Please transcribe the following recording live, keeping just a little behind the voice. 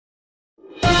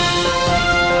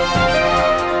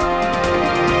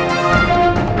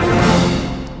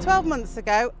12 months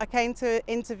ago, I came to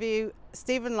interview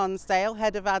Stephen Lonsdale,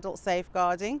 Head of Adult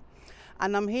Safeguarding,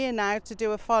 and I'm here now to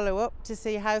do a follow-up to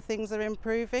see how things are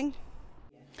improving.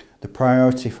 The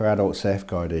priority for adult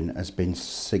safeguarding has been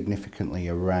significantly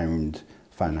around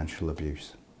financial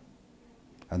abuse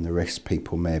and the risks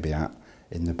people may be at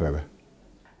in the borough.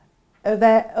 Are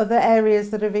there other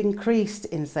areas that have increased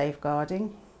in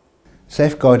safeguarding?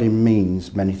 Safeguarding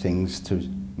means many things to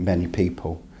many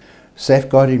people.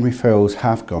 Safeguarding referrals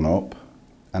have gone up,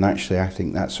 and actually I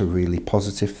think that's a really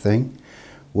positive thing.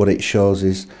 What it shows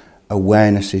is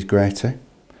awareness is greater.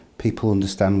 People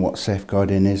understand what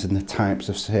safeguarding is and the types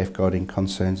of safeguarding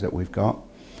concerns that we've got.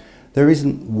 There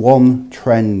isn't one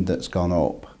trend that's gone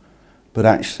up, but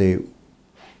actually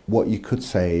what you could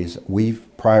say is we've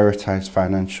prioritised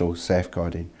financial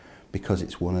safeguarding because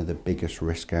it's one of the biggest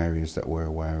risk areas that we're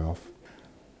aware of.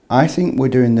 I think we're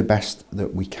doing the best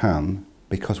that we can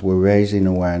because we're raising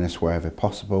awareness wherever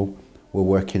possible. We're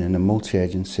working in a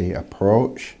multi-agency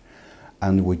approach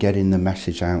and we're getting the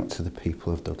message out to the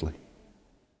people of Dudley.